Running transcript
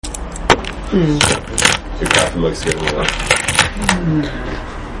So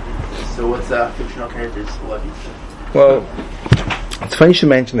what's fictional characters? What you said? Well, it's funny you should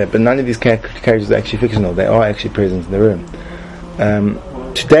mention that, but none of these characters are actually fictional. They are actually present in the room.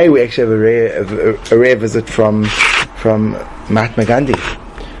 Today we actually have a rare visit from Mahatma Gandhi.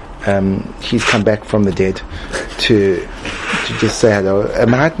 He's come back from the dead to just say hello.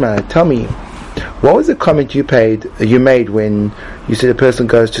 Mahatma, tell me, what was the comment you made when you said a person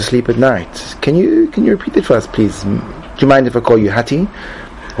goes to sleep at night? Can you repeat it for us, please? Do you mind if I call you Hati?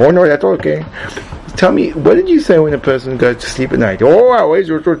 Oh no, that's okay. Tell me, what did you say when a person goes to sleep at night? Oh, I always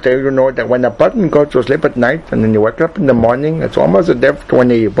used to tell that when a person goes to sleep at night and then you wake up in the morning, it's almost as if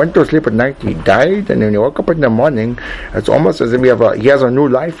when he went to sleep at night he died, and then you woke up in the morning, it's almost as if he has a new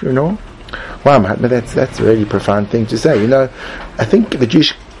life, Wow, Mahatma, that's a really profound thing to say. I think the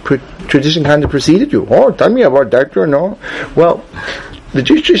Jewish tradition kind of preceded you. Oh, tell me about that, Well, the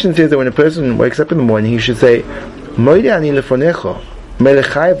Jewish tradition says that when a person wakes up in the morning, he should say, Moide ani lefonecho,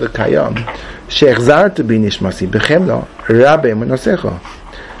 melechai v'kayam, she'echzartu bi nishmasi, b'chemlo, rabbe menosecho.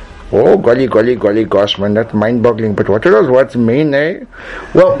 Oh, golly, gosh, man, that's mind-boggling. But what do those words mean, eh?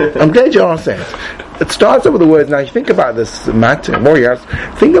 Well, I'm glad you asked that. It starts off with the words. Now, you think about this, Matt, warriors.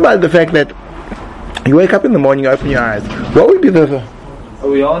 Think about the fact that you wake up in the morning, you open your eyes. What would be the... Are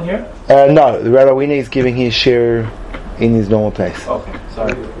we all in here? No, Rabbi Wiener is giving his share in his normal place. Okay,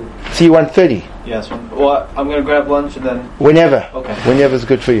 sorry. See you 1:30? Yes, well, I'm going to grab lunch and then... Whenever. Okay. Whenever's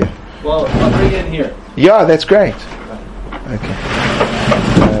good for you. Well, I'll bring it in here. Yeah, that's great. Okay.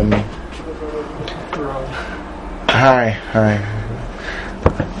 Hi.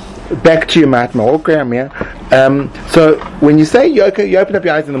 Back to you, Mahatma. Okay, I'm here. So when you say you open up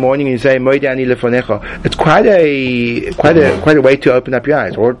your eyes in the morning and you say Moide ani lefonecho, it's quite a way to open up your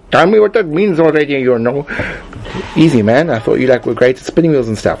eyes. Or tell me what that means already. Easy, man. I thought you were great at spinning wheels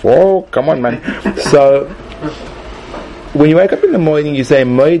and stuff. Oh, come on, man. So when you wake up in the morning, you say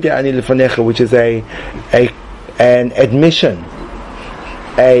Moide ani lefonecho, which is an admission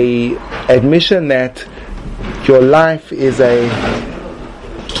that your life is a...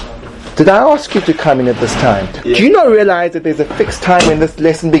 Did I ask you to come in at this time? Yeah. Do you not realize that there's a fixed time when this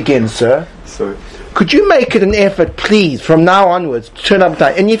lesson begins, sir? Sorry. Could you make it an effort, please, from now onwards, to turn up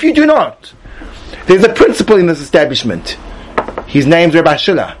time? And if you do not, there's a principal in this establishment. His name's Rabbi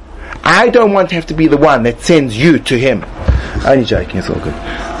Shiller. I don't want to have to be the one that sends you to him. Only joking, it's all good.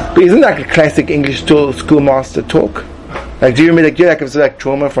 But isn't that like a classic English schoolmaster talk? Like, do you remember, it's like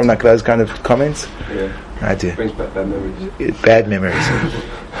trauma from those kind of comments? Yeah. I do. It brings back bad memories. Bad memories.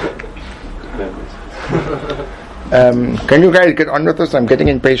 Can you guys get on with us? I'm getting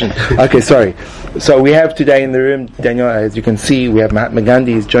impatient. Okay, sorry. So we have today in the room, Daniel, as you can see, we have Mahatma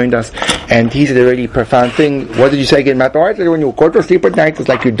Gandhi. He's joined us, and he said a really profound thing. What did you say again, Mahatma? When you go to sleep at night, it's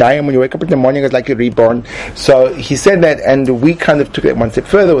like you die, and when you wake up in the morning, it's like you're reborn. So he said that, and we kind of took it one step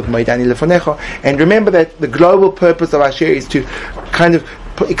further with Moide ani lefonecho. And remember that the global purpose of our share is to kind of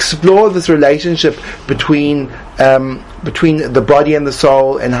explore this relationship between the body and the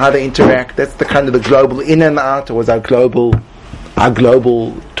soul and how they interact. That's the kind of the global in and out was our global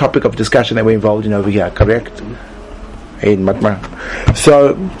topic of discussion that we're involved in over here, correct?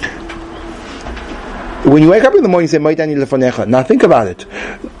 So when you wake up in the morning, you say Moide ani lefonecha. Now think about it.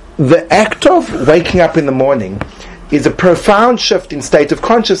 The act of waking up in the morning is a profound shift in state of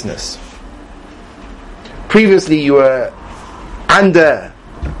consciousness. Previously you were under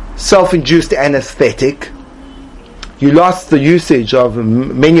self-induced anesthetic. You lost the usage of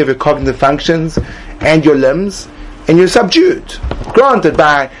many of your cognitive functions and your limbs, and you're subdued. Granted,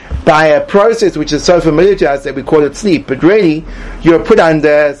 by a process which is so familiar to us that we call it sleep, but really you're put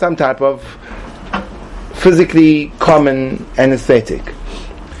under some type of physically common anesthetic.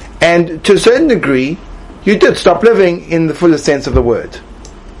 And to a certain degree, you did stop living in the fullest sense of the word.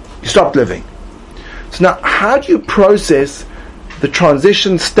 You stopped living. So now, how do you process the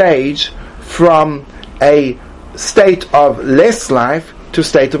transition stage from a state of less life to a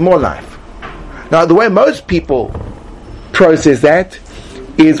state of more life? Now, the way most people process that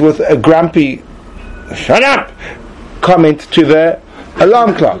is with a grumpy "shut up" comment to the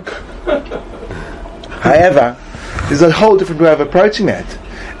alarm clock. However, there's a whole different way of approaching that.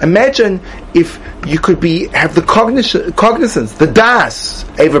 Imagine if you could have the cognizance, the das,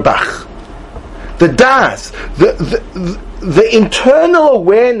 Averbach, the das, the internal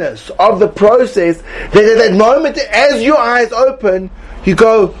awareness of the process, that at that moment, as your eyes open, you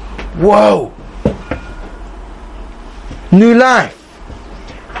go, whoa, new life.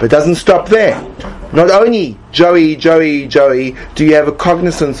 But it doesn't stop there. Not only, Joey, do you have a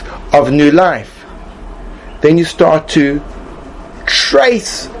cognizance of new life, then you start to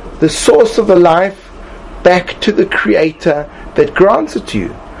trace the source of the life back to the Creator that grants it to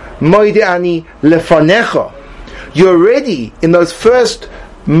you. Moide ani lefanecha. You're already, in those first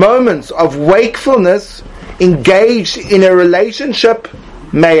moments of wakefulness, engaged in a relationship,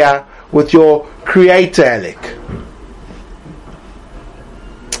 Maya, with your Creator, Alec.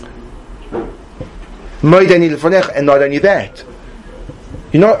 Moide ani lefanecha, and not only that,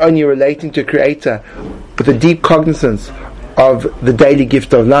 you're not only relating to Creator with a deep cognizance of the daily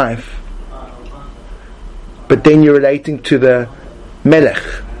gift of life, but then you're relating to the Melech.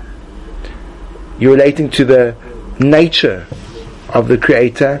 You're relating to the nature of the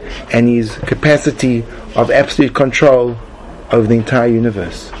Creator and His capacity of absolute control over the entire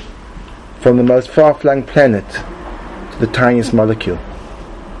universe, from the most far-flung planet to the tiniest molecule.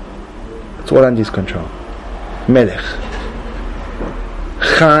 It's all under His control. Melech.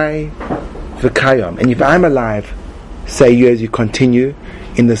 Chai v'kayam. And if I'm alive, say you as you continue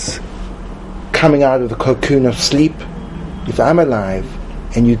in this coming out of the cocoon of sleep, if I'm alive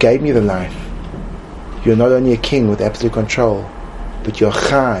and you gave me the life, you're not only a king with absolute control, but you're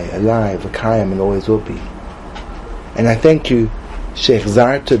chai, alive, v'kayam, and always will be. And I thank you,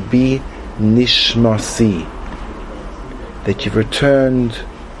 Shechzarta bi nishmasi, that you've returned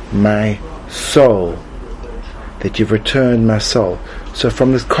my soul. That you've returned my soul. So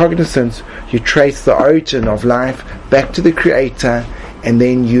from this cognizance, you trace the origin of life back to the Creator, and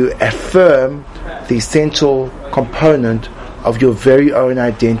then you affirm the essential component of your very own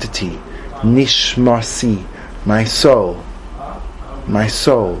identity. Nishmasi, my soul. My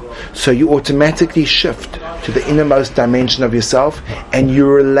soul. So you automatically shift to the innermost dimension of yourself, and you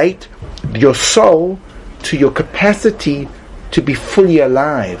relate your soul to your capacity to be fully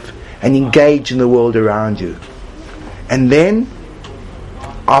alive and engage in the world around you. And then,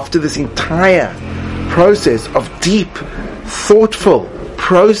 after this entire process of deep, thoughtful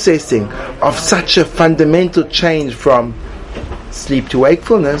processing of such a fundamental change from sleep to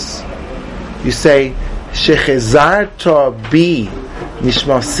wakefulness, you say, Shechezarta bi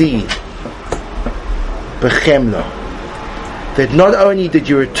nishmasi b'chemlo. That not only did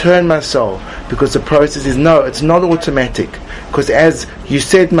you return my soul, because the process is, no, it's not automatic. Because as you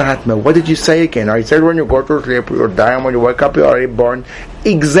said, Mahatma, what did you say again? I said when you go to sleep, you die, and when you wake up, you're already born.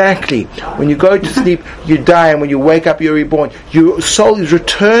 Exactly. When you go to sleep, you die, and when you wake up, you're reborn. Your soul is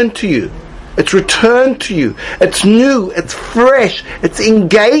returned to you. It's returned to you. It's new, it's fresh, it's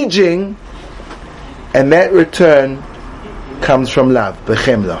engaging, and that return comes from love,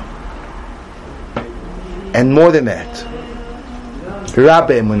 b'chemla. And more than that, Rabbe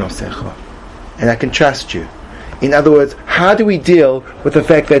emunosecha, and I can trust you. In other words, how do we deal with the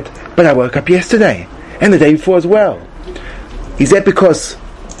fact that, but I woke up yesterday, and the day before as well? Is that because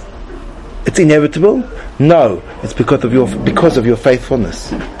it's inevitable? No, it's because of your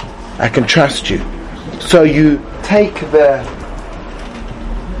faithfulness. I can trust you. So you take the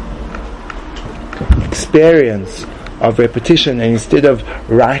experience of repetition, and instead of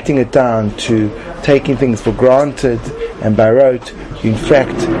writing it down to taking things for granted and by rote, you in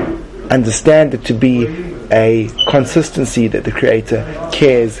fact understand it to be a consistency that the Creator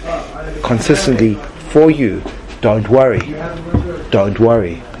cares consistently for you. Don't worry. Don't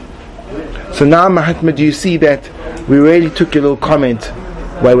worry. So now, Mahatma, do you see that we really took your little comment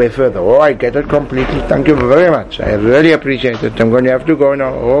way further? Oh, I get it completely. Thank you very much. I really appreciate it. I'm going to have to go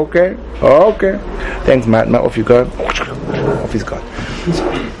now. Okay. Thanks, Mahatma. Off you go. Off he's gone.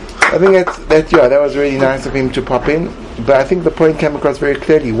 I think that was really nice of him to pop in. But I think the point came across very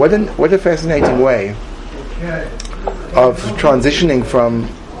clearly. What a fascinating way of transitioning from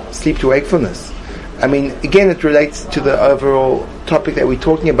sleep to wakefulness. I mean, again, it relates to the overall topic that we're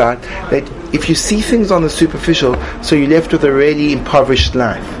talking about, that if you see things on the superficial, so you're left with a really impoverished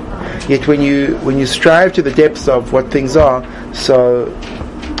life. Yet when you strive to the depths of what things are, so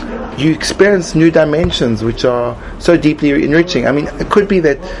you experience new dimensions which are so deeply enriching. I mean, it could be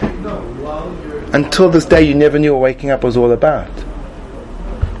that until this day you never knew what waking up was all about.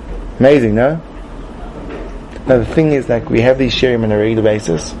 Amazing, no? Now the thing is, like, we have these shirim on a regular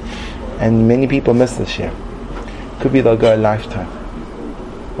basis, and many people miss this shir. Could be they'll go a lifetime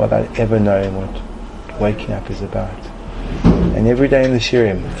without ever knowing what waking up is about. And every day in the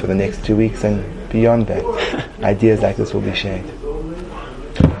shirim for the next 2 weeks and beyond that, ideas like this will be shared.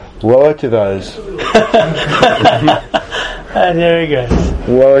 Woe to those. There he goes.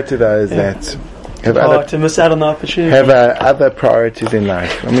 Woe to those that have to miss out on the opportunity. Have other priorities in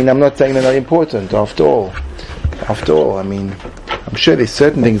life. I mean, I'm not saying they're not important. After all, I mean, I'm sure there's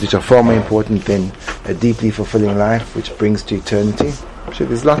certain things which are far more important than a deeply fulfilling life, which brings to eternity. I'm sure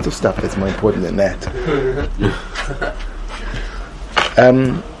there's lots of stuff that's more important than that.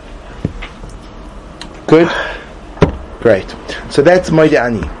 Good? Great. So that's Moed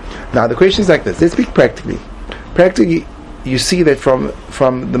Ani. Now the question is like this. Let's speak practically. Practically, you see that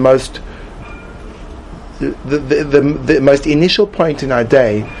from the most the most initial point in our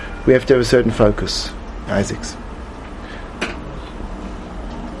day, we have to have a certain focus. Isaacs.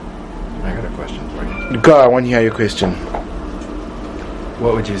 I got a question for you. Go, I want to hear your question.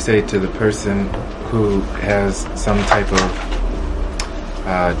 What would you say to the person who has some type of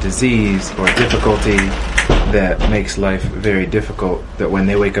disease or difficulty that makes life very difficult, that when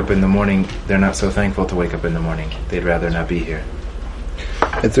they wake up in the morning, they're not so thankful to wake up in the morning? They'd rather not be here.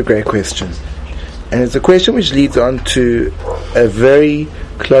 It's a great question. And it's a question which leads on to a very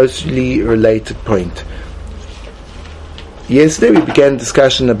closely related point. Yesterday we began a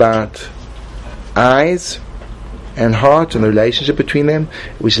discussion about eyes and heart and the relationship between them,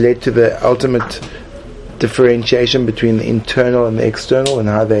 which led to the ultimate differentiation between the internal and the external and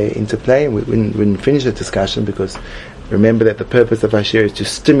how they interplay. And we didn't finish the discussion because remember that the purpose of Ashir is to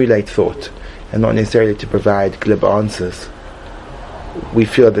stimulate thought and not necessarily to provide glib answers. We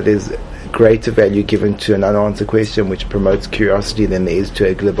feel that there's greater value given to an unanswered question which promotes curiosity than there is to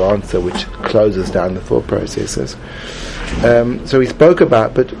a glib answer which closes down the thought processes. So we spoke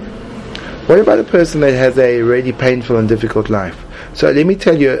about, but what about a person that has a really painful and difficult life? So let me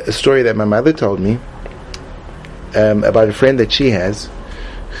tell you a story that my mother told me about a friend that she has,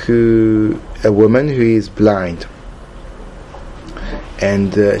 a woman who is blind,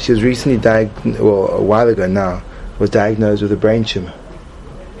 and she was recently a while ago now, was diagnosed with a brain tumor,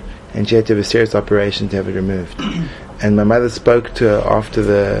 and she had to have a serious operation to have it removed. And my mother spoke to her after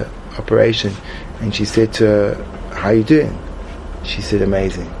the operation, and she said to her, "How are you doing?" She said,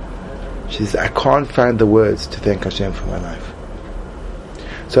 "Amazing." She says, "I can't find the words to thank Hashem for my life."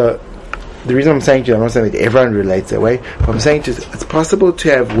 So the reason I'm saying to you, I'm not saying that everyone relates that way, but I'm saying to you, it's possible to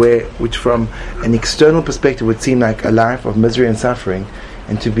have which from an external perspective would seem like a life of misery and suffering,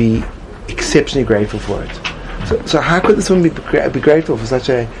 and to be exceptionally grateful for it. So how could this woman be grateful for such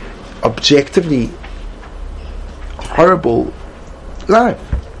a objectively horrible life?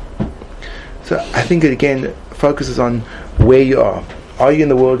 So I think it again focuses on where you are. Are you in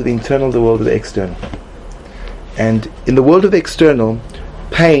the world of the internal or the world of the external? And in the world of the external,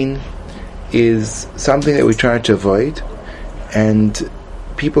 pain is something that we try to avoid, and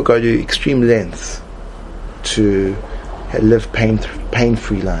people go to extreme lengths to live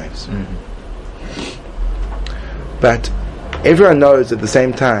pain-free lives. Mm-hmm. But everyone knows at the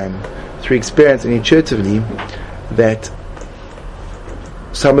same time, through experience and intuitively, that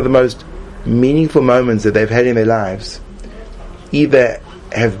some of the most meaningful moments that they've had in their lives either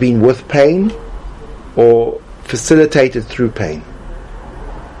have been with pain or facilitated through pain.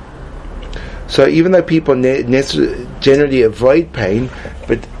 So even though people generally avoid pain,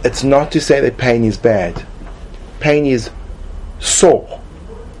 but it's not to say that pain is bad. Pain is sore.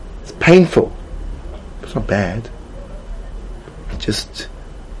 It's painful. It's not bad. It just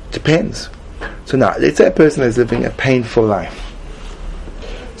depends. So now, let's say a person is living a painful life.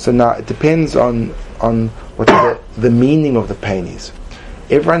 So now, it depends on what the meaning of the pain is.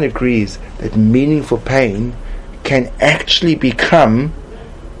 Everyone agrees that meaningful pain can actually become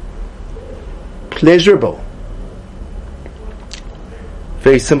pleasurable.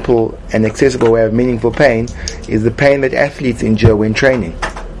 Very simple and accessible way of meaningful pain is the pain that athletes endure when training.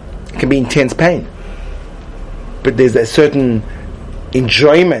 It can be intense pain, but there's a certain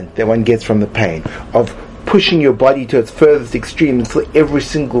enjoyment that one gets from the pain of pushing your body to its furthest extreme until every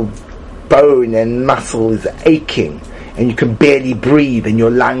single bone and muscle is aching and you can barely breathe and your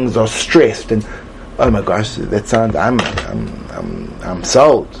lungs are stressed, and oh my gosh, that sounds, I'm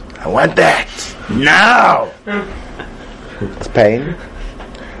sold. I want that now. It's pain,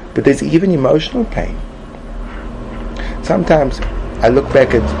 but there's even emotional pain. Sometimes I look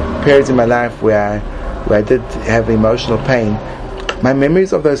back at periods in my life where I did have emotional pain. My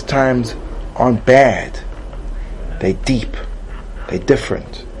memories of those times aren't bad. They're deep. They're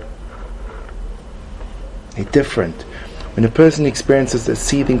different. They're different. When a person experiences a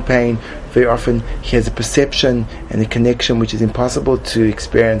seething pain, very often he has a perception and a connection which is impossible to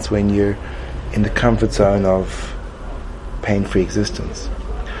experience when you're in the comfort zone of pain-free existence.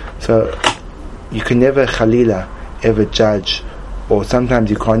 So you can never, Khalila, ever judge, or sometimes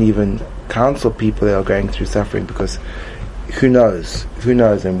you can't even counsel people that are going through suffering, because who knows,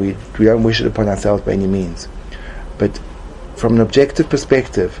 and we don't wish it upon ourselves by any means. But from an objective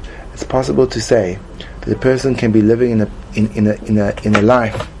perspective, it's possible to say that a person can be living in a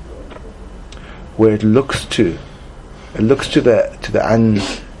life where it looks to the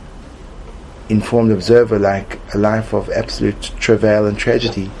uninformed observer like a life of absolute travail and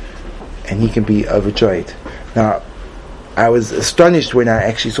tragedy, and he can be overjoyed. Now, I was astonished when I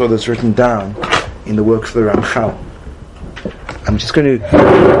actually saw this written down in the works of the Ramchal. I'm just going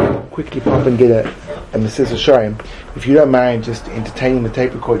to quickly pop and get a Mesilas Yesharim. If you don't mind just entertaining the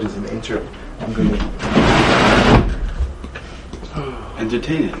tape recorders in the interim, I'm going to...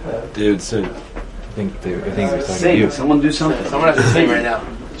 Entertaining. Dude, so... I think we're talking to you. Someone do something. Someone has to sing right now.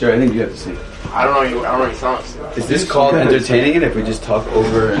 Jerry, I think you have to sing. I don't know any songs. Is this called entertaining it if we just talk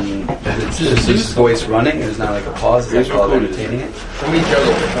over and it's just voice running? There's not like a pause. Is that called entertaining it? We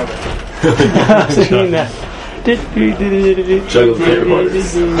juggle. Seen that. Juggle the tape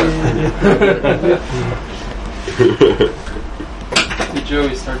recorders.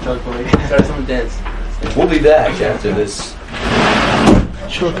 Joey, start juggling. Start some dance. We'll be back after this.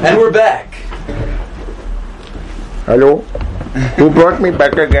 And we're back. Hello? Who brought me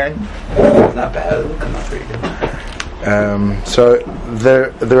back again? Not bad. It'll come out pretty good. So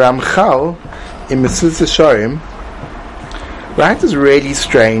the Ramchal in Mesilas Yesharim writes this really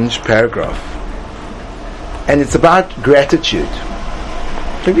strange paragraph, and it's about gratitude.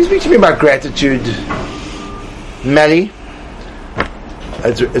 Can you speak to me about gratitude, Mally?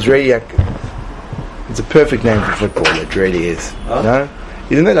 It's really like, it's a perfect name for a footballer. It really is. Huh? No,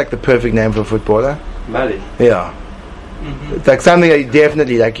 isn't it like the perfect name for a footballer? Mally. Yeah. It's like something that you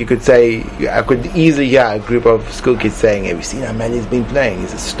definitely, like you could say, I could easily hear a group of school kids saying, have you seen how Manny's been playing?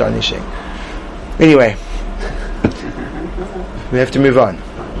 He's astonishing. Anyway, we have to move on.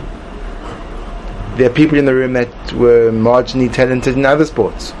 There are people in the room that were marginally talented in other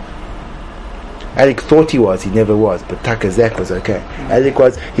sports. Alec thought he never was, but Tucker Zach was okay. Alec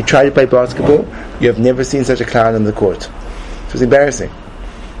he tried to play basketball. You have never seen such a clown on the court. It was embarrassing.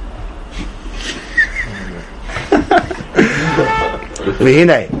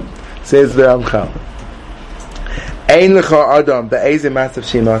 V'hinei, says the Ramchal, Ein lecha Adam be'ezeh matzav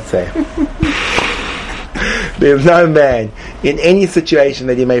shemotzeh. There is no man in any situation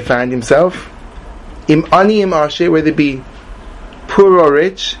that he may find himself, im ani im asher, whether it be poor or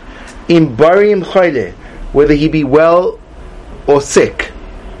rich, im bari im choyle, whether he be well or sick,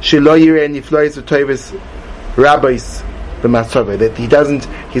 shelo yireh niflois v'tovos rabbis b'matzaveh, that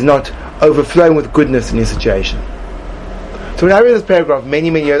he's not overflowing with goodness in his situation. So when I read this paragraph many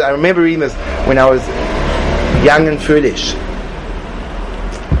years, I remember reading this when I was young and foolish,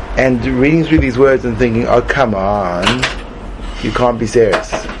 and reading through these words and thinking, oh come on, you can't be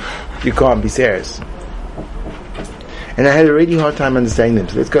serious. You can't be serious. And I had a really hard time understanding them,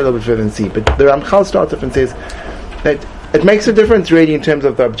 so let's go a little bit further and see. But the Ramchal starts off and says that it makes a difference really in terms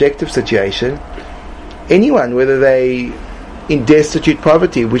of the objective situation. Anyone, whether they in destitute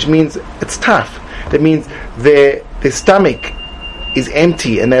poverty, which means it's tough, that means their stomach is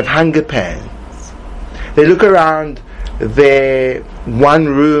empty and they have hunger pangs. They look around their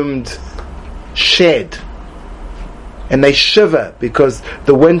one-roomed shed and they shiver because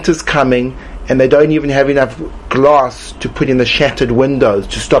the winter's coming and they don't even have enough glass to put in the shattered windows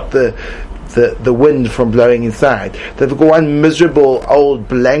to stop the wind from blowing inside. They've got one miserable old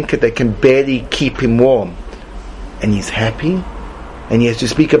blanket that can barely keep him warm. And he's happy and he has to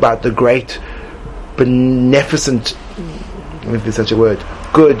speak about the great beneficent, if there's such a word,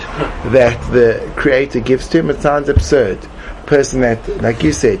 good that the Creator gives to him. It sounds absurd. A person that, like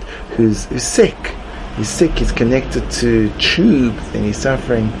you said, who's sick, he's connected to tubes and he's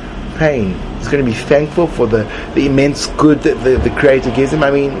suffering pain. He's going to be thankful for the immense good that the Creator gives him.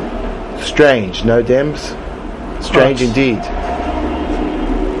 I mean, strange, no Dems? Strange indeed.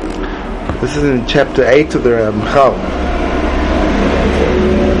 This is in chapter 8 of the Ramchal.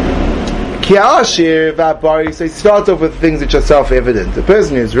 So he starts off with things which are self-evident. The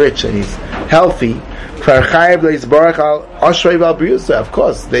person who is rich and he's healthy, of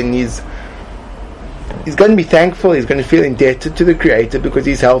course, then he's going to be thankful, he's going to feel indebted to the Creator because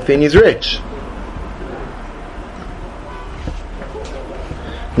he's healthy and he's rich.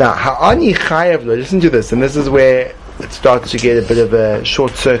 Now, ha'ani chayav lo, listen to this, and this is where it starts to get a bit of a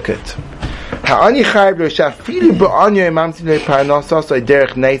short circuit. The ani,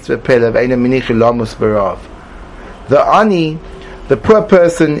 the poor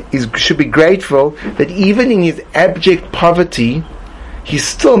person, should be grateful that even in his abject poverty, he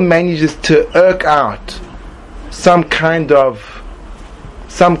still manages to eke out some kind of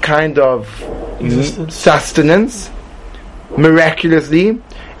sustenance miraculously,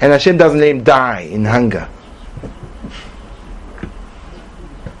 and Hashem doesn't let him die in hunger.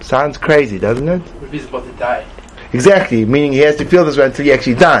 Sounds crazy, doesn't it? If he's about to die. Exactly, meaning he has to feel this way until he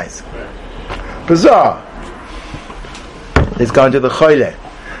actually dies. Bizarre. Let's go into the choyle.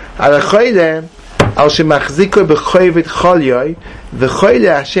 Al choyle, al shemachziko b'choyvet cholyoy, the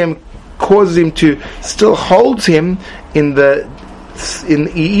choyle Hashem causes him to still holds him in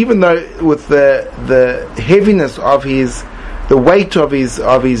even though with the heaviness of his, the weight of his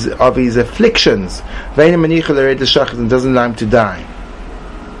afflictions, and doesn't allow him to die.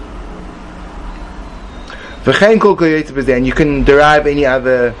 And you can derive any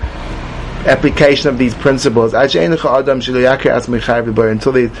other application of these principles until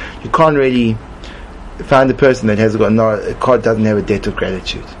you can't really find a person that doesn't have a debt of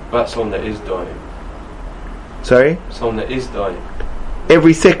gratitude. But someone that is dying. Sorry? Someone that is dying.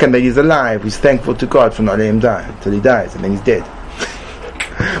 Every second that he's alive, he's thankful to God for not letting him die until he dies, and then he's dead.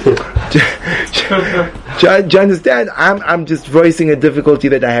 Do you understand? I'm just voicing a difficulty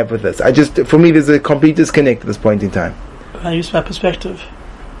that I have with this. For me, there's a complete disconnect at this point in time. I use my perspective.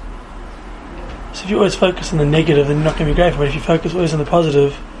 So if you always focus on the negative, then you're not going to be grateful. But if you focus always on the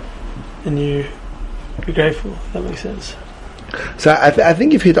positive, then you be grateful. If that makes sense. So I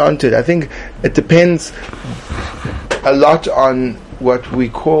think you've hit onto it. I think it depends a lot on what we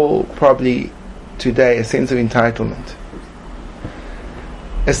call probably today a sense of entitlement.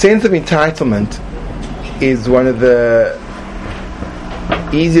 A sense of entitlement is one of the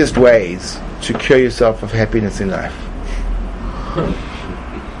easiest ways to cure yourself of happiness in life.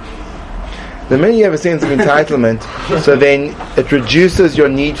 The minute you have a sense of entitlement, so then it reduces your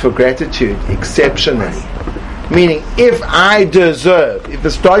need for gratitude exceptionally. Meaning, if the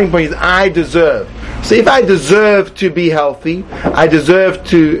starting point is I deserve. So if I deserve to be healthy, I deserve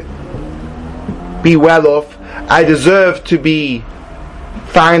to be well off, I deserve to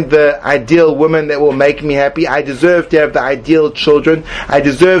find the ideal woman that will make me happy, I deserve to have the ideal children, I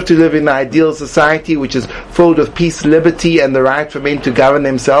deserve to live in the ideal society which is filled with peace, liberty and the right for men to govern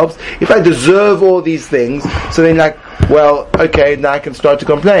themselves. If I deserve all these things, so then okay, now I can start to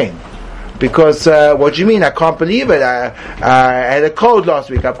complain. Because, what do you mean? I can't believe it. I had a cold last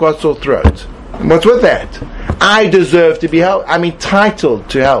week. I've got a sore throat. What's with that? I deserve to be healthy. I'm entitled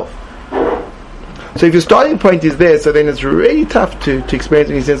to health. So if your starting point is there, so then it's really tough to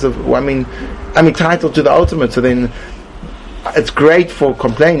experience any sense of, I'm entitled to the ultimate, so then it's great for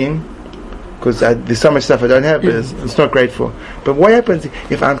complaining, because there's so much stuff I don't have, but it's not great for. But what happens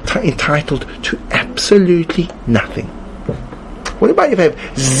if I'm entitled to absolutely nothing? What about if I have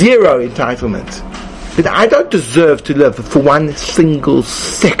zero entitlement? That I don't deserve to live for one single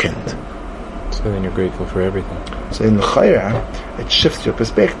second. So then you're grateful for everything. So in the Chayra, it shifts your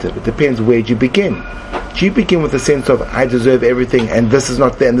perspective. It depends where you begin. Do you begin with a sense of I deserve everything, and this is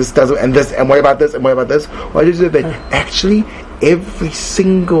not there, and this doesn't, and this, and what about this, and what about this? Or I deserve that. Actually, every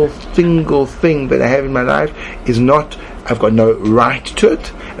single thing that I have in my life is not, I've got no right to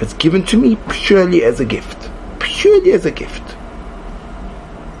it. It's given to me purely as a gift. Purely as a gift.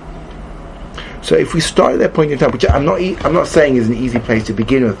 So if we start at that point in time, which I'm not saying is an easy place to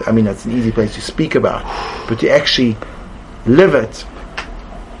begin with. I mean, that's an easy place to speak about, but to actually live it,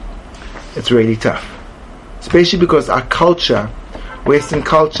 it's really tough. Especially because our culture, Western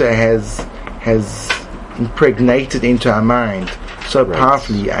culture, has impregnated into our mind so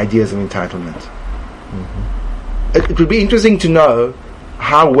powerfully ideas of entitlement. Mm-hmm. It would be interesting to know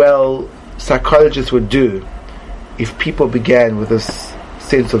how well psychologists would do if people began with this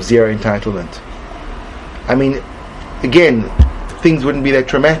sense of zero entitlement. I mean, again, things wouldn't be that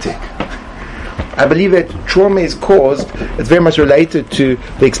traumatic. I believe that trauma is caused, it's very much related to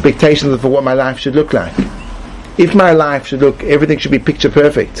the expectations of what my life should look like. If my life should look, everything should be picture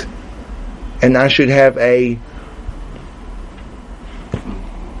perfect, and I should have a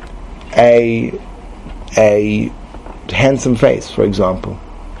handsome face, for example.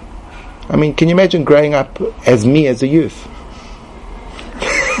 I mean, can you imagine growing up as me as a youth?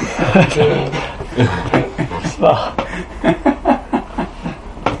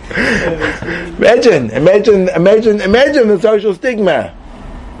 Imagine the social stigma.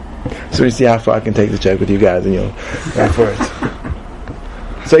 So we see how far I can take the joke with you guys, and you'll go for it.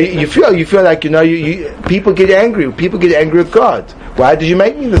 So you feel like people get angry. People get angry with God. Why did you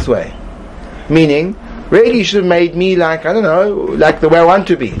make me this way? Meaning, really, you should have made me like the way I want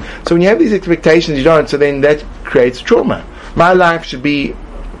to be. So when you have these expectations, you don't. So then that creates trauma. My life should be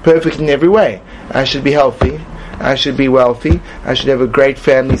perfect in every way. I should be healthy. I should be wealthy. I should have a great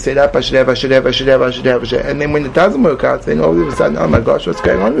family set up. I should have. And then when it doesn't work out, then all of a sudden, oh my gosh, what's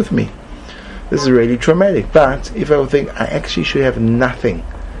going on with me? This is really traumatic. But if I would think, I actually should have nothing.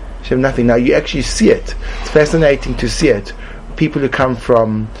 Now you actually see it. It's fascinating to see it. People who come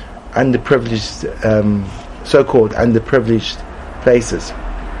from underprivileged, so-called underprivileged places.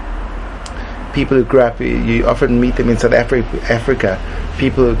 People who grew up, you often meet them in South Africa.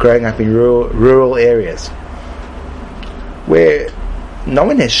 People who are growing up in rural areas, where no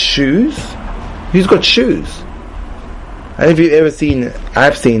one has shoes. Who's got shoes? I don't know if you've ever seen,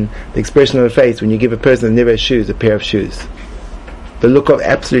 I've seen the expression on the face when you give a person that never has shoes a pair of shoes. The look of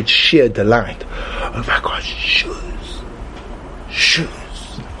absolute sheer delight. Oh my God, shoes. Shoes.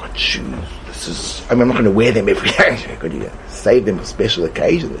 I've got shoes. I'm not going to wear them every day. I've got to save them for special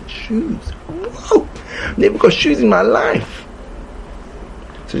occasions. Shoes. Whoa. Never got shoes in my life.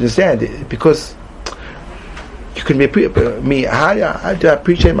 So you understand? Because you can be me. How do I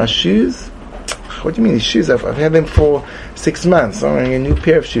appreciate my shoes? What do you mean these shoes? I've had them for 6 months. I'm wearing a new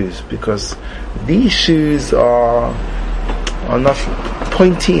pair of shoes because these shoes are not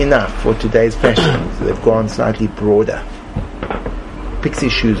pointy enough for today's fashion. So they've gone slightly broader. Pixie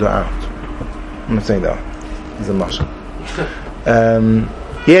shoes are out. I'm not saying that. These are mashal.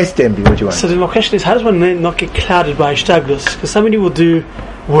 Yes, Demby, what do you want? So the question is, how does one not get clouded by ishtaglus? Because somebody will do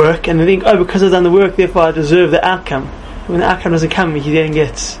work and they think, oh, because I've done the work, therefore I deserve the outcome. When the outcome doesn't come, he then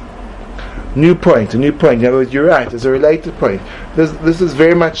gets... a new point. In other words, you're right. It's a related point. This is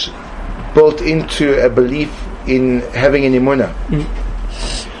very much built into a belief in having an emunah.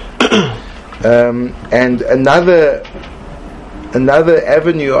 And another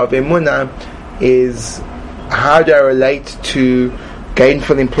avenue of emunah is how do I relate to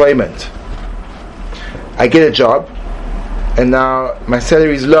gainful employment? I get a job and now my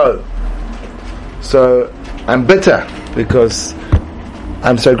salary is low, so I'm bitter because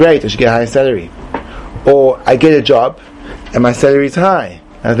I'm so great, I should get a higher salary. Or I get a job and my salary is high,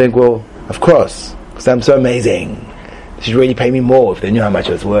 and I think, well, of course, because I'm so amazing, they should really pay me more if they knew how much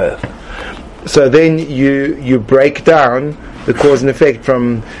I was worth. So then you break down the cause and effect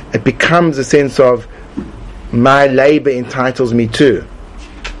from, it becomes a sense of my labor entitles me too.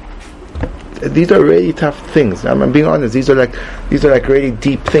 These are really tough things. I'm being honest. These are like really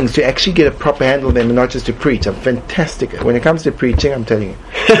deep things to actually get a proper handle on them, and not just to preach. I'm fantastic when it comes to preaching. I'm telling you,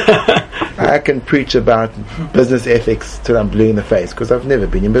 I can preach about business ethics till I'm blue in the face because I've never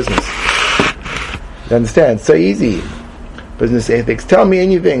been in business. You understand? So easy. Business ethics. Tell me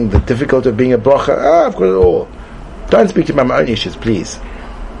anything. The difficulty of being a brocha. I've got it all. Don't speak to me about my own issues, please.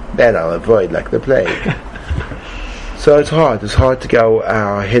 That I'll avoid like the plague. So it's hard. It's hard to get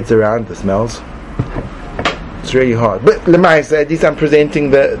our heads around the smells. It's really hard. But Lemais, at least I'm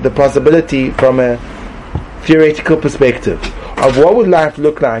presenting the possibility from a theoretical perspective of what would life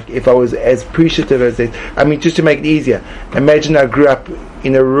look like if I was as appreciative as this. I mean, just to make it easier, imagine I grew up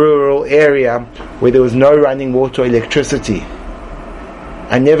in a rural area where there was no running water or electricity.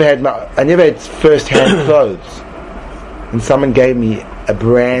 I never had first-hand clothes, and someone gave me a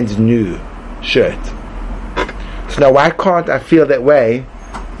brand new shirt. So now why can't I feel that way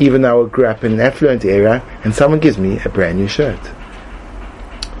even though I grew up in an affluent area and someone gives me a brand new shirt?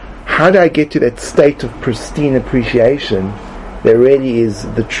 How do I get to that state of pristine appreciation that really is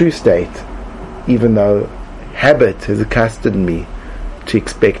the true state, even though habit has accustomed me to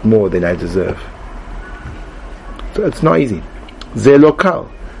expect more than I deserve? So it's not easy. Ze lokal.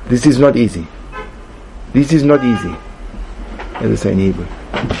 This is not easy. This is not easy, as they say in Hebrew.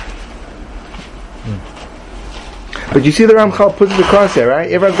 But you see the Ramchal puts it across here, right?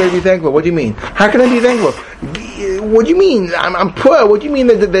 Everyone's going to be thankful. What do you mean? How can I be thankful? What do you mean? I'm poor. What do you mean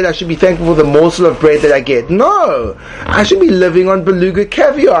that I should be thankful for the morsel of bread that I get? No! I should be living on beluga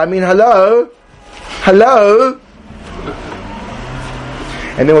caviar. I mean, hello?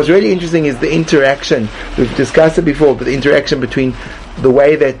 And then what's really interesting is the interaction. We've discussed it before, but the interaction between the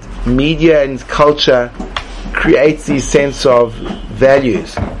way that media and culture creates these sense of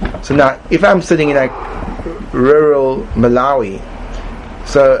values. So now, if I'm sitting in like rural Malawi,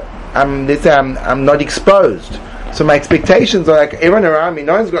 so let's say I'm not exposed, so my expectations are like everyone around me,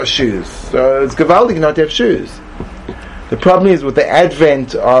 no one's got shoes, so it's gewaldig not to have shoes. The problem is with the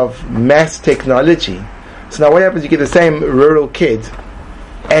advent of mass technology, so now what happens, you get the same rural kid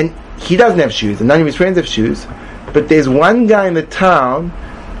and he doesn't have shoes and none of his friends have shoes, but there's one guy in the town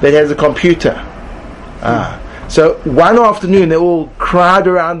that has a computer. So one afternoon they all crowd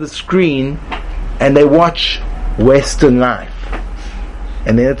around the screen and they watch Western life,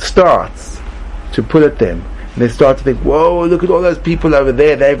 and then it starts to pull at them, and they start to think, whoa, look at all those people over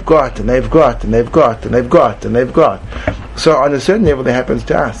there, they've got, and they've got, and they've got, and they've got, and they've got. So on a certain level that happens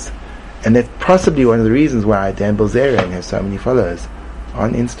to us, and that's possibly one of the reasons why Dan Bilzerian has so many followers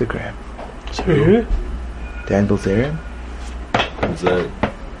on Instagram. So who? Dan Bilzerian. Who's that?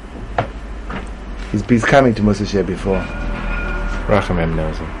 He's coming to Musa Sheh before. Rachamim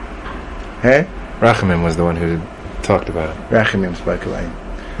knows him. Hey? Rachamim was the one who talked about it. Rachamim spoke about him.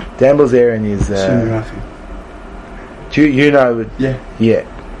 Dan Bilzerian is... Shimon Rafi. you know... Yeah. Yeah.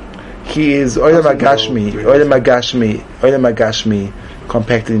 he is Olam Agashmi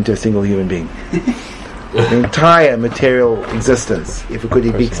compacted into a single human being. The entire material existence, if it could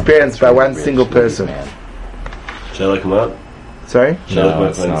be experienced by one single person. Should I look him up? Sorry? Should I look him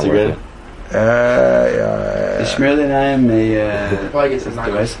up on Instagram? Ishmael and I am Well, I guess it's not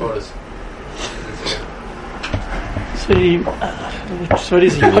nice photos. So what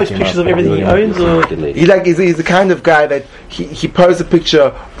is he? Post pictures of everything he owns, or He's the kind of guy that he posts a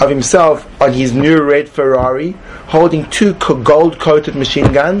picture of himself on his new red Ferrari holding two gold-coated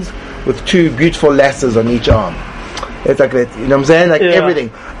machine guns with two beautiful lasses on each arm. It's like that, you know what I'm saying? Like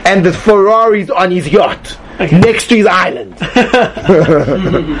everything. And the Ferrari's on his yacht next to his island.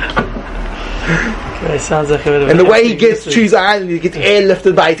 okay, sounds like a bit of And the way he gets to his island, he gets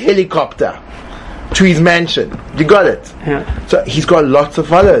airlifted by his helicopter to his mansion. You got it. Yeah. So he's got lots of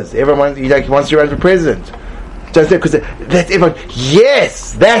followers. Everyone he wants to run for president. Just because that's everyone.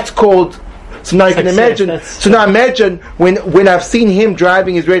 Yes, that's called. So now you can imagine. So now imagine when I've seen him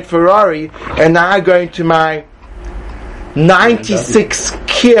driving his red Ferrari, and now I'm going to my 96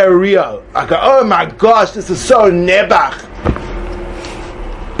 Kia Rio. I go, oh my gosh, this is so nebach.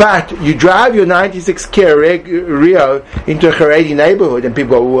 But you drive your 96 Kia Rio into a Haredi neighborhood and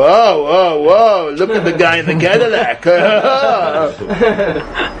people go, whoa, whoa, whoa, look at the guy in the Cadillac.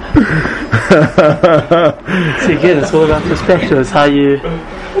 See, again, it's all about perspective. It's how you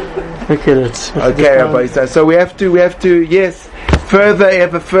look at it. Okay, Rabbi. So we have to, yes,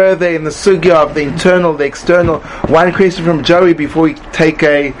 ever further in the sugya of the internal, the external. One question from Joey before we take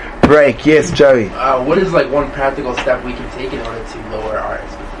a break. Yes, Joey. What is like one practical step we can take in order to lower our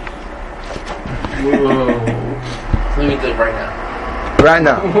expectations? Whoa. Let me do it right now. Right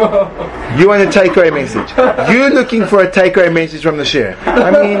now. You want a takeaway message. You're looking for a takeaway message from the share.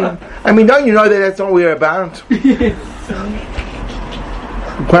 I mean, don't you know that that's what we're about?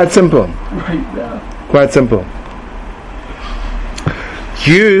 Quite simple. Right now. Quite simple.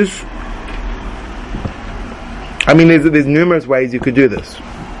 There's numerous ways you could do this.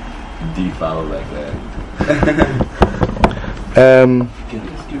 Defile like that.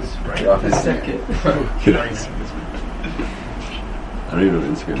 right off his Second. I don't even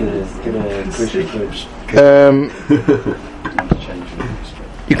know Instagram.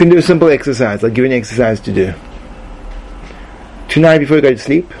 You can do a simple exercise. I'll give you an exercise to do. Tonight before you go to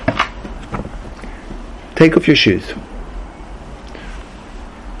sleep, take off your shoes.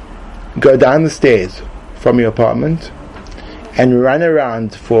 Go down the stairs from your apartment and run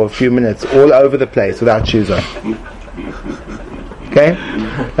around for a few minutes all over the place without shoes on. Okay?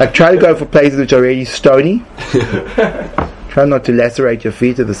 Like try to go for places which are really stony. Try not to lacerate your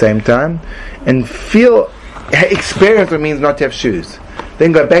feet at the same time. And experience what it means not to have shoes.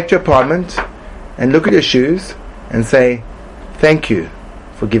 Then go back to your apartment and look at your shoes and say, thank you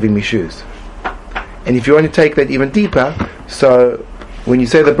for giving me shoes. And if you want to take that even deeper, so when you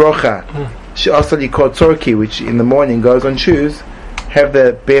say the brocha, She'asali Kol Tzorki, which in the morning goes on shoes, have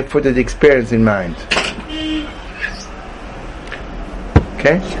the barefooted experience in mind.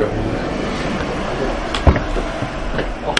 Okay?